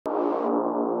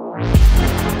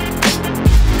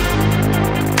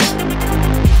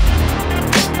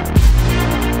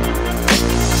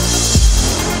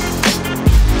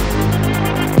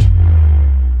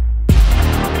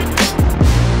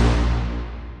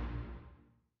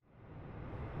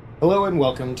Hello and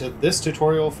welcome to this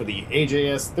tutorial for the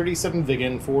AJS-37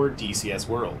 Viggen for DCS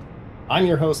World. I'm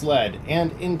your host Led,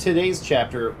 and in today's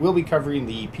chapter we'll be covering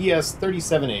the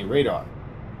PS-37A radar.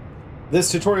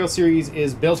 This tutorial series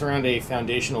is built around a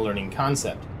foundational learning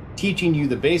concept, teaching you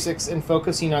the basics and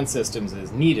focusing on systems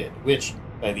as needed, which,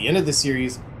 by the end of the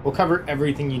series, will cover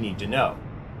everything you need to know.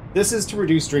 This is to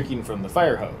reduce drinking from the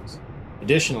fire hose.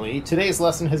 Additionally, today's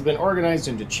lesson has been organized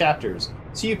into chapters,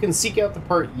 so you can seek out the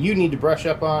part you need to brush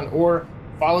up on or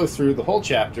follow through the whole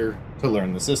chapter to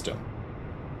learn the system.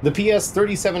 The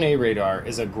PS-37A radar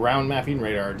is a ground mapping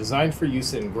radar designed for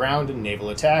use in ground and naval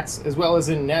attacks, as well as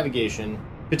in navigation,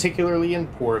 particularly in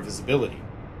poor visibility.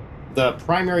 The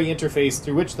primary interface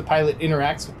through which the pilot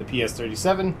interacts with the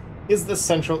PS-37 is the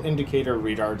central indicator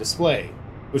radar display,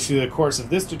 which through the course of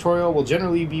this tutorial will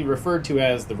generally be referred to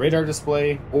as the radar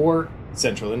display or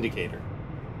central indicator.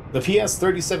 The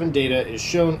PS-37 data is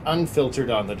shown unfiltered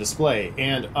on the display,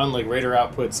 and unlike radar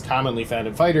outputs commonly found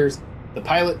in fighters, the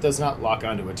pilot does not lock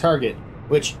onto a target,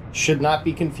 which should not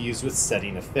be confused with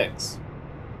setting a fix.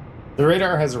 The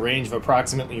radar has a range of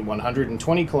approximately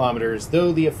 120 kilometers,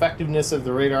 though the effectiveness of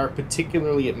the radar,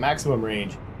 particularly at maximum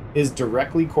range, is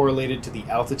directly correlated to the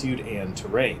altitude and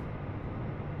terrain.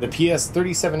 The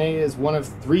PS-37A is one of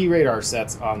 3 radar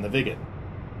sets on the Viggen.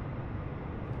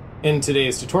 In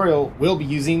today's tutorial, we'll be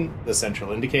using the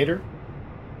central indicator,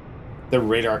 the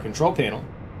radar control panel,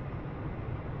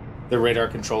 the radar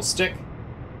control stick,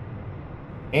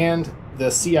 and the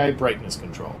CI brightness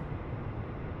control.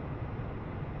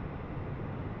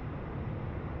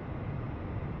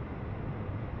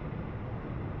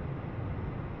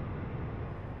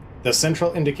 The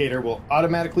central indicator will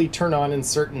automatically turn on in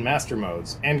certain master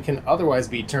modes, and can otherwise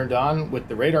be turned on with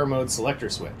the radar mode selector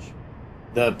switch.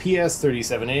 The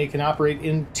PS-37A can operate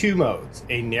in 2 modes,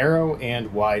 a narrow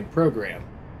and wide program,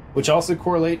 which also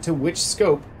correlate to which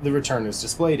scope the return is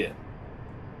displayed in.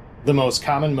 The most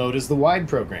common mode is the wide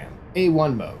program,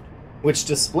 A1 mode, which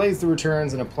displays the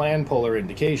returns in a plan polar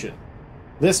indication.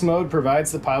 This mode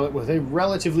provides the pilot with a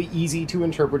relatively easy to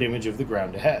interpret image of the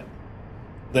ground ahead.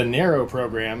 The narrow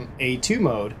program, A2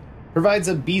 mode, provides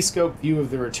a B-scope view of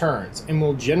the returns and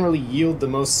will generally yield the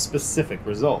most specific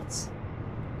results.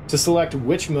 To select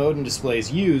which mode and display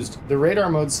is used, the radar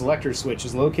mode selector switch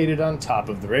is located on top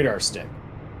of the radar stick.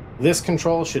 This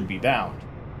control should be bound.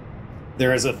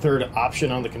 There is a third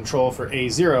option on the control for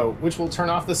A0, which will turn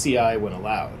off the CI when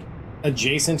allowed.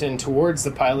 Adjacent and towards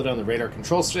the pilot on the radar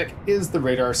control stick is the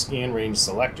radar scan range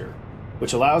selector,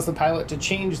 which allows the pilot to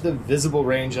change the visible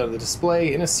range on the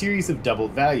display in a series of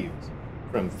doubled values,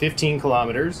 from 15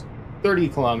 kilometers, 30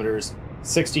 kilometers,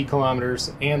 60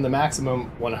 kilometers, and the maximum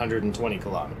 120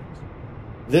 kilometers.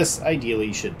 This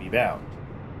ideally should be bound.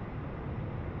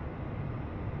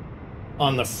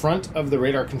 On the front of the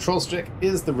radar control stick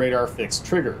is the radar fixed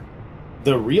trigger.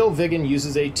 The real Viggen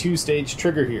uses a 2-stage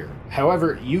trigger here.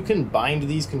 However, you can bind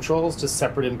these controls to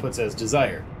separate inputs as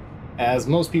desired, as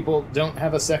most people don't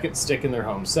have a second stick in their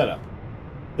home setup.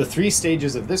 The 3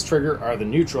 stages of this trigger are the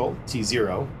neutral,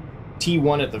 T0,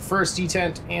 T1 at the first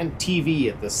detent, and TV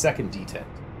at the second detent.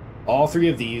 All 3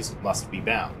 of these must be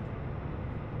bound.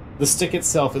 The stick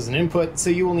itself is an input,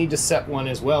 so you will need to set one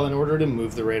as well in order to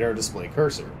move the radar display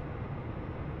cursor.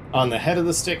 On the head of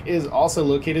the stick is also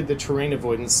located the terrain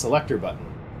avoidance selector button,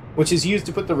 which is used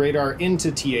to put the radar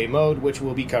into TA mode, which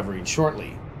we'll be covering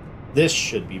shortly. This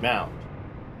should be bound.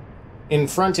 In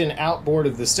front and outboard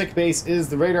of the stick base is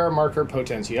the radar marker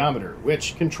potentiometer,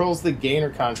 which controls the gain or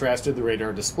contrast of the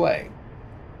radar display.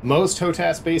 Most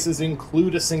HOTAS bases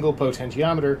include a single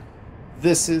potentiometer.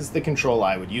 This is the control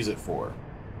I would use it for.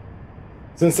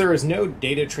 Since there is no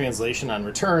data translation on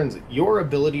returns, your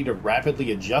ability to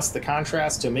rapidly adjust the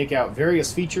contrast to make out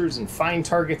various features and find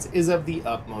targets is of the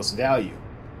utmost value.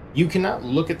 You cannot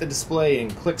look at the display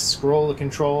and click scroll the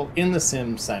control in the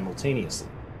sim simultaneously.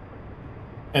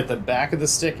 At the back of the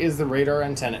stick is the radar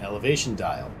antenna elevation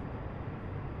dial.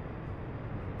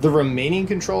 The remaining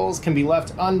controls can be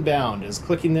left unbound, as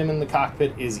clicking them in the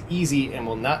cockpit is easy and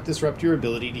will not disrupt your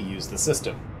ability to use the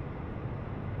system.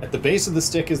 At the base of the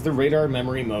stick is the radar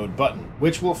memory mode button,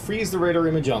 which will freeze the radar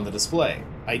image on the display.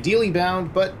 Ideally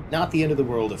bound, but not the end of the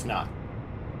world if not.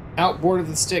 Outboard of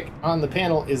the stick on the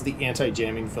panel is the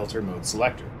anti-jamming filter mode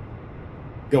selector.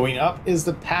 Going up is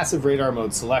the passive radar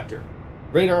mode selector,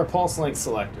 radar pulse length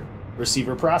selector,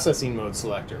 receiver processing mode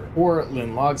selector, or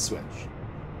LIN log switch,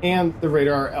 and the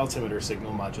radar altimeter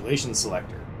signal modulation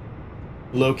selector.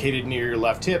 Located near your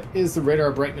left hip is the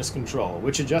radar brightness control,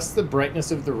 which adjusts the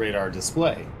brightness of the radar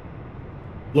display.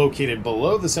 Located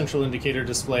below the central indicator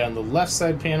display on the left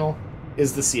side panel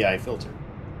is the CI filter.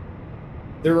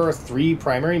 There are three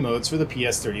primary modes for the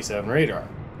PS-37 radar: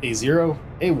 A0,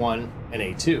 A1, and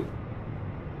A2.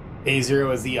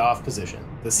 A0 is the off position.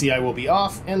 The CI will be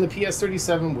off, and the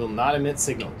PS-37 will not emit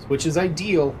signals, which is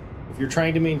ideal if you're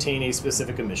trying to maintain a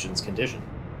specific emissions condition.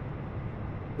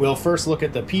 We'll first look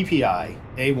at the PPI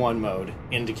A1 mode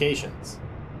indications.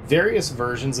 Various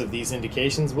versions of these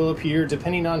indications will appear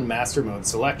depending on master mode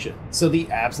selection, so the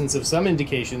absence of some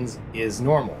indications is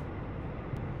normal.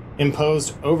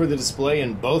 Imposed over the display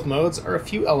in both modes are a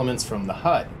few elements from the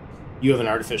HUD. You have an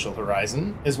artificial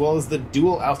horizon, as well as the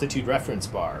dual altitude reference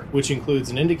bar, which includes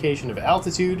an indication of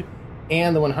altitude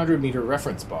and the 100-meter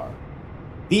reference bar.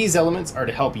 These elements are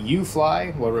to help you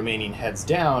fly while remaining heads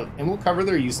down, and we'll cover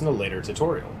their use in a later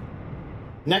tutorial.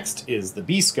 Next is the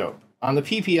B-scope. On the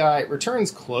PPI,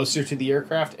 returns closer to the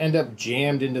aircraft end up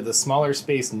jammed into the smaller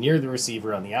space near the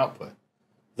receiver on the output.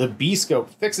 The B-scope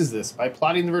fixes this by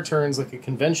plotting the returns like a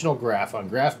conventional graph on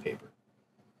graph paper.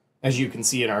 As you can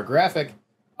see in our graphic,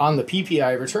 on the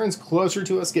PPI, returns closer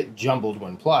to us get jumbled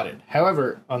when plotted.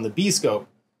 However, on the B-scope,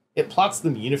 it plots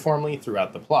them uniformly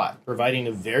throughout the plot, providing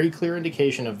a very clear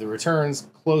indication of the returns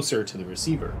closer to the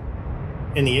receiver.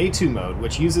 In the A2 mode,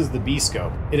 which uses the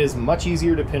B-scope, it is much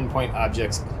easier to pinpoint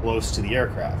objects close to the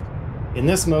aircraft. In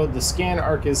this mode, the scan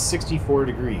arc is 64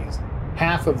 degrees,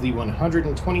 half of the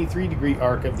 123-degree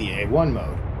arc of the A1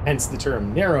 mode, hence the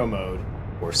term narrow mode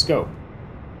or scope.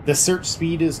 The search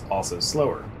speed is also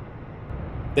slower.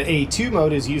 The A2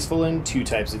 mode is useful in two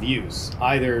types of use,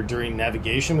 either during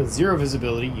navigation with zero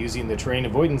visibility using the terrain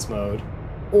avoidance mode,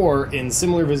 or in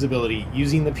similar visibility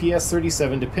using the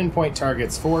PS-37 to pinpoint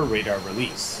targets for radar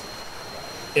release.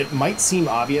 It might seem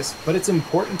obvious, but it's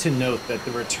important to note that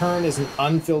the return is an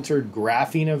unfiltered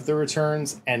graphing of the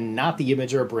returns and not the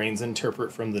image our brains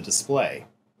interpret from the display.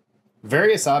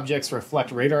 Various objects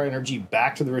reflect radar energy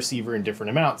back to the receiver in different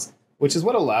amounts, which is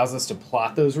what allows us to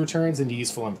plot those returns into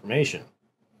useful information.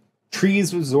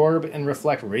 Trees absorb and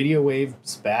reflect radio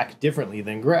waves back differently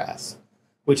than grass,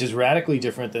 which is radically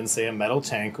different than, say, a metal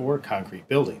tank or concrete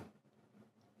building.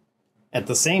 At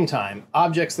the same time,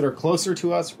 objects that are closer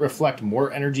to us reflect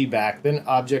more energy back than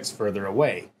objects further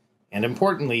away, and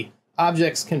importantly,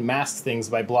 objects can mask things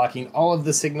by blocking all of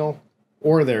the signal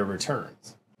or their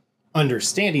returns.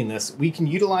 Understanding this, we can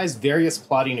utilize various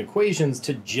plotting equations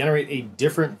to generate a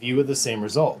different view of the same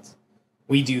results.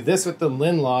 We do this with the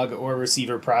LinLog or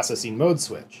receiver processing mode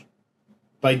switch.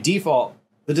 By default,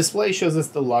 the display shows us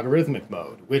the logarithmic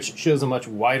mode, which shows a much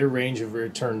wider range of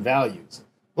return values,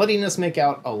 letting us make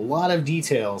out a lot of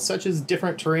details such as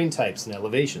different terrain types and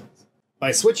elevations.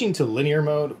 By switching to linear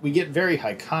mode, we get very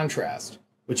high contrast,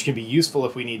 which can be useful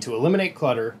if we need to eliminate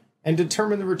clutter and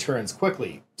determine the returns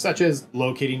quickly, such as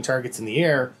locating targets in the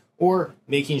air or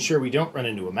making sure we don't run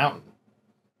into a mountain.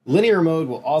 Linear mode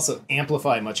will also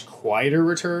amplify much quieter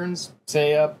returns,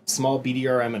 say a small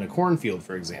BDRM in a cornfield,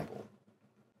 for example.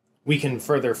 We can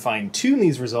further fine-tune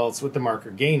these results with the marker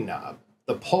gain knob.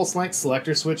 The pulse length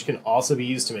selector switch can also be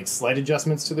used to make slight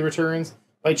adjustments to the returns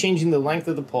by changing the length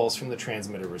of the pulse from the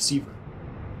transmitter receiver.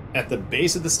 At the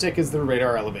base of the stick is the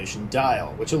radar elevation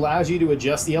dial, which allows you to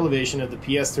adjust the elevation of the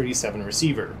PS-37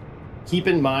 receiver. Keep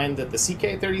in mind that the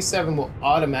CK-37 will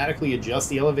automatically adjust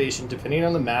the elevation depending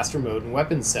on the master mode and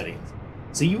weapons settings,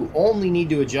 so you only need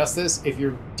to adjust this if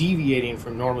you're deviating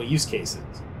from normal use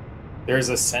cases. There is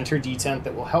a center detent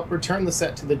that will help return the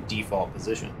set to the default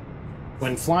position.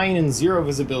 When flying in zero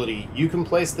visibility, you can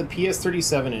place the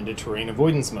PS-37 into terrain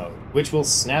avoidance mode, which will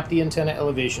snap the antenna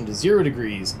elevation to 0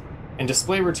 degrees and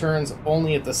display returns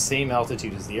only at the same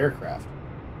altitude as the aircraft.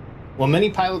 While many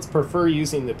pilots prefer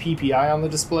using the PPI on the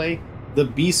display, the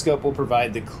B-scope will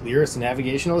provide the clearest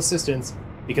navigational assistance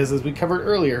because, as we covered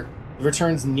earlier, the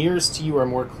returns nearest to you are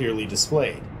more clearly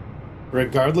displayed.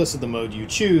 Regardless of the mode you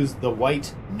choose, the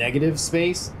white negative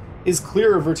space is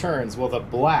clear of returns, while the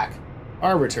black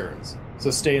are returns,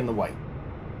 so stay in the white.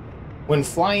 When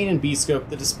flying in B-scope,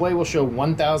 the display will show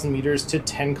 1,000 meters to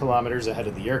 10 kilometers ahead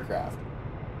of the aircraft.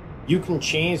 You can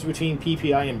change between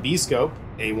PPI and B-scope,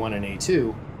 A1 and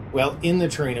A2, while in the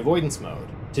terrain avoidance mode.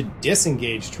 To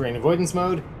disengage terrain avoidance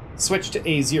mode, switch to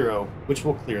A0, which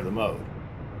will clear the mode.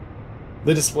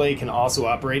 The display can also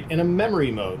operate in a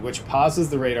memory mode, which pauses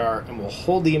the radar and will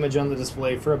hold the image on the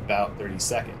display for about 30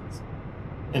 seconds.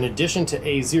 In addition to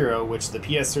A0, which the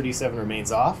PS-37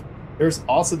 remains off, there's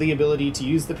also the ability to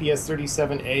use the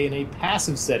PS-37A in a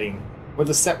passive setting where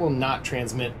the set will not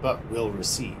transmit but will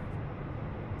receive.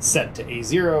 Set to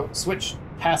A0, switch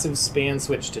passive span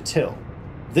switch to till.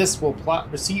 This will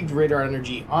plot received radar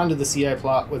energy onto the CI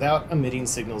plot without emitting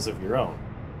signals of your own.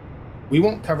 We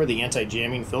won't cover the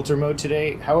anti-jamming filter mode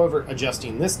today, however,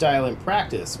 adjusting this dial in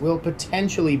practice will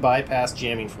potentially bypass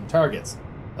jamming from targets,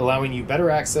 allowing you better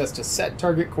access to set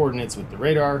target coordinates with the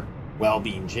radar while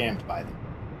being jammed by them.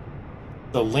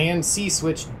 The land-sea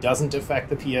switch doesn't affect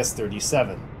the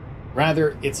PS-37.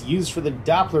 Rather, it's used for the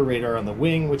Doppler radar on the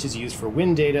wing, which is used for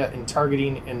wind data and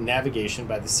targeting and navigation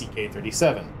by the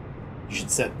CK-37. You should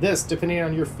set this depending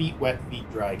on your feet wet, feet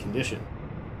dry condition.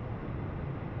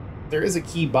 There is a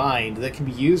key bind that can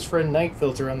be used for a night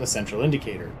filter on the central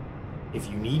indicator. If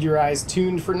you need your eyes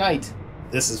tuned for night,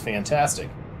 this is fantastic.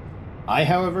 I,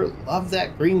 however, love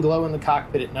that green glow in the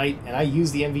cockpit at night, and I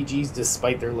use the MVGs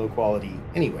despite their low quality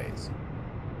anyways.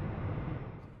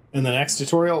 In the next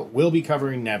tutorial, we'll be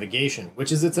covering navigation,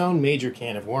 which is its own major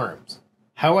can of worms.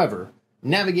 However,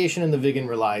 navigation in the Viggen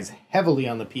relies heavily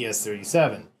on the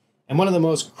PS-37, and one of the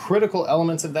most critical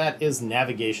elements of that is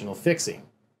navigational fixing.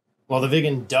 While the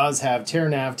Viggen does have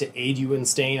TerraNav to aid you in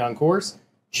staying on course,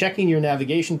 checking your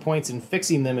navigation points and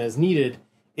fixing them as needed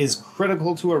is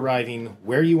critical to arriving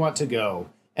where you want to go,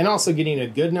 and also getting a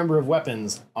good number of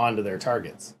weapons onto their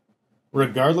targets.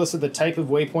 Regardless of the type of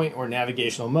waypoint or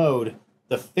navigational mode,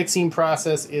 the fixing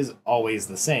process is always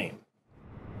the same.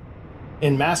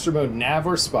 In Master Mode Nav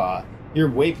or SPA, your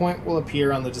waypoint will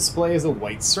appear on the display as a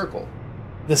white circle.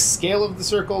 The scale of the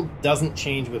circle doesn't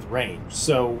change with range,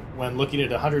 so when looking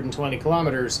at 120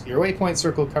 kilometers, your waypoint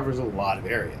circle covers a lot of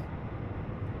area.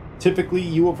 Typically,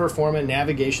 you will perform a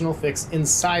navigational fix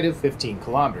inside of 15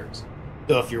 kilometers,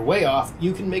 though if you're way off,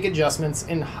 you can make adjustments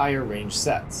in higher range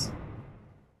sets.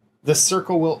 The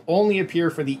circle will only appear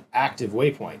for the active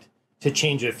waypoint. To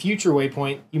change a future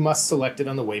waypoint, you must select it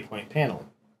on the waypoint panel.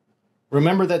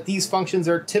 Remember that these functions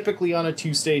are typically on a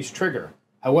two-stage trigger.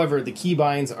 However, the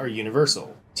keybinds are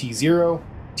universal: T0,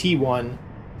 T1,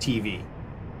 TV.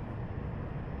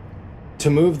 To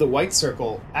move the white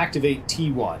circle, activate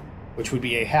T1, which would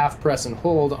be a half press and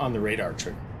hold on the radar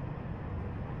trigger.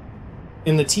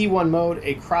 In the T1 mode,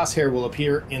 a crosshair will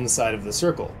appear inside of the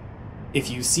circle.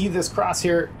 If you see this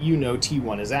crosshair, you know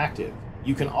T1 is active.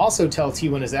 You can also tell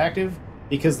T1 is active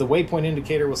because the waypoint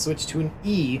indicator will switch to an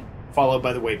E followed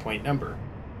by the waypoint number.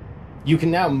 You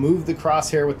can now move the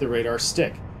crosshair with the radar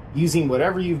stick, using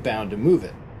whatever you've bound to move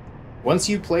it. Once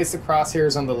you place the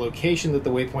crosshairs on the location that the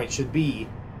waypoint should be,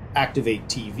 activate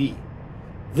TV.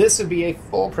 This would be a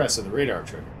full press of the radar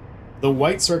trigger. The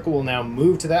white circle will now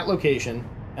move to that location,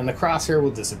 and the crosshair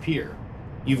will disappear.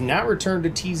 You've now returned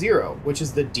to T0, which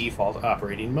is the default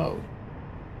operating mode.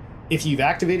 If you've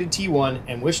activated T1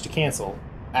 and wish to cancel,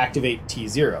 activate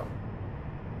T0.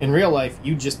 In real life,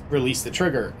 you just release the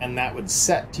trigger, and that would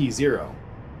set T0.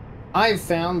 I've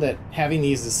found that having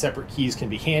these as separate keys can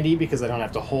be handy because I don't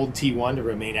have to hold T1 to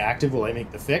remain active while I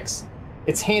make the fix.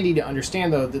 It's handy to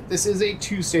understand, though, that this is a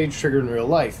two-stage trigger in real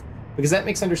life, because that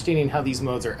makes understanding how these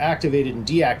modes are activated and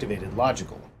deactivated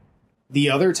logical.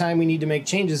 The other time we need to make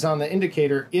changes on the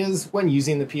indicator is when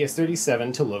using the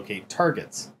PS-37 to locate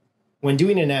targets. When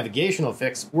doing a navigational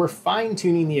fix, we're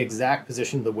fine-tuning the exact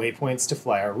position of the waypoints to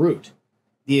fly our route.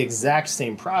 The exact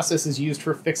same process is used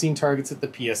for fixing targets at the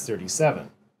PS-37.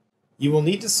 You will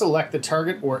need to select the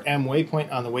target or M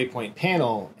waypoint on the waypoint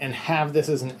panel and have this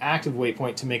as an active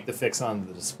waypoint to make the fix on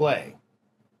the display.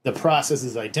 The process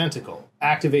is identical.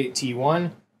 Activate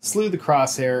T1, slew the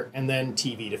crosshair, and then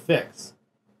TV to fix.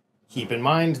 Keep in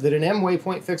mind that an M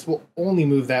waypoint fix will only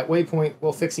move that waypoint,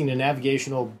 while fixing a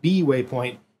navigational B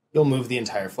waypoint, you'll move the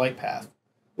entire flight path.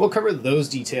 We'll cover those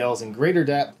details in greater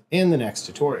depth in the next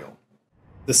tutorial.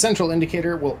 The central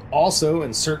indicator will also,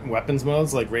 in certain weapons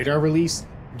modes like radar release,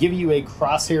 give you a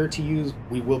crosshair to use.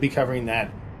 We will be covering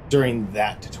that during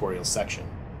that tutorial section.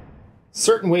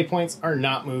 Certain waypoints are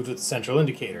not moved with the central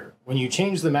indicator. When you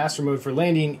change the master mode for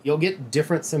landing, you'll get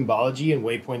different symbology and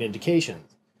waypoint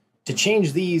indications. To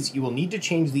change these, you will need to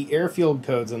change the airfield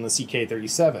codes on the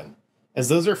CK-37, as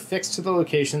those are fixed to the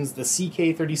locations the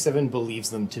CK-37 believes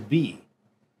them to be.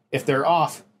 If they're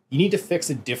off, you need to fix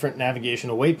a different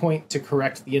navigational waypoint to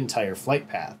correct the entire flight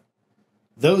path.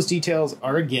 Those details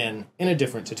are again in a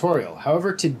different tutorial.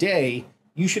 However, today,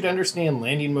 you should understand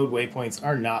landing mode waypoints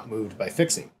are not moved by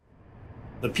fixing.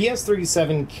 The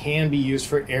PS-37 can be used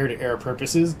for air-to-air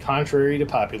purposes, contrary to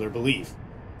popular belief.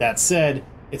 That said,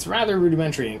 it's rather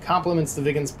rudimentary and complements the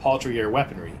Viggen's paltry air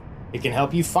weaponry. It can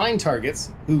help you find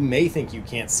targets who may think you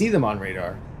can't see them on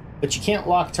radar, but you can't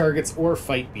lock targets or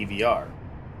fight BVR.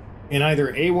 In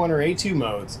either A1 or A2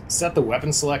 modes, set the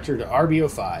weapon selector to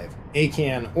RB05,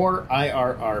 ACAN, or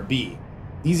IRRB.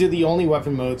 These are the only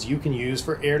weapon modes you can use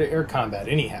for air-to-air combat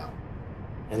anyhow.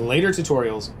 In later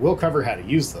tutorials, we'll cover how to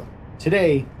use them.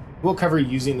 Today, we'll cover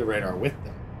using the radar with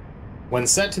them. When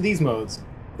set to these modes,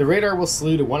 The radar will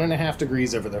slew to 1.5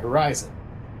 degrees over the horizon.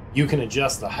 You can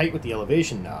adjust the height with the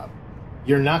elevation knob.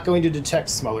 You're not going to detect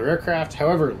smaller aircraft,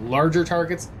 however, larger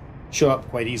targets show up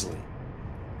quite easily.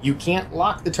 You can't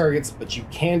lock the targets, but you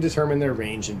can determine their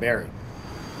range and bearing.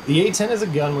 The A-10 is a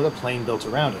gun with a plane built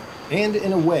around it, and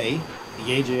in a way,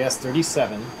 the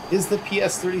AJS-37 is the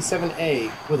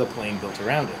PS-37A with a plane built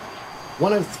around it.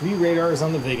 One of 3 radars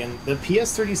on the Viggen, the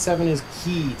PS-37 is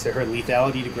key to her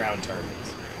lethality to ground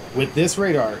targets. With this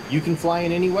radar, you can fly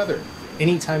in any weather,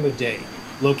 any time of day,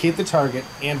 locate the target,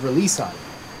 and release on it,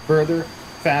 further,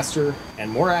 faster, and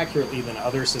more accurately than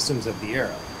other systems of the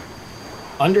era.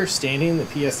 Understanding the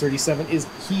PS-37 is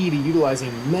key to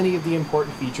utilizing many of the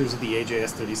important features of the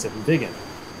AJS-37 Viggen.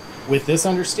 With this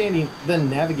understanding, the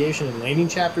navigation and landing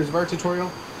chapters of our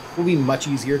tutorial will be much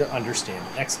easier to understand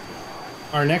and execute.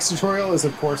 Our next tutorial is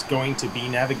of course going to be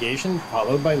navigation,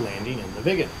 followed by landing in the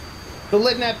Viggen. The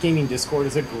Leadnap Gaming Discord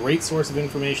is a great source of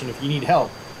information if you need help,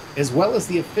 as well as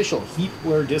the official Heat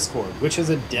Blur Discord, which has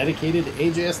a dedicated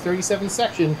AJS-37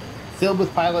 section filled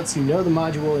with pilots who know the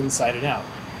module inside and out.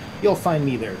 You'll find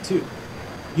me there too.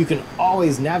 You can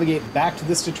always navigate back to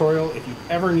this tutorial if you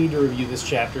ever need to review this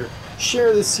chapter.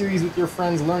 Share this series with your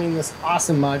friends learning this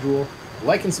awesome module.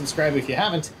 Like and subscribe if you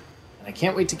haven't, and I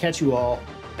can't wait to catch you all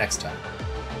next time.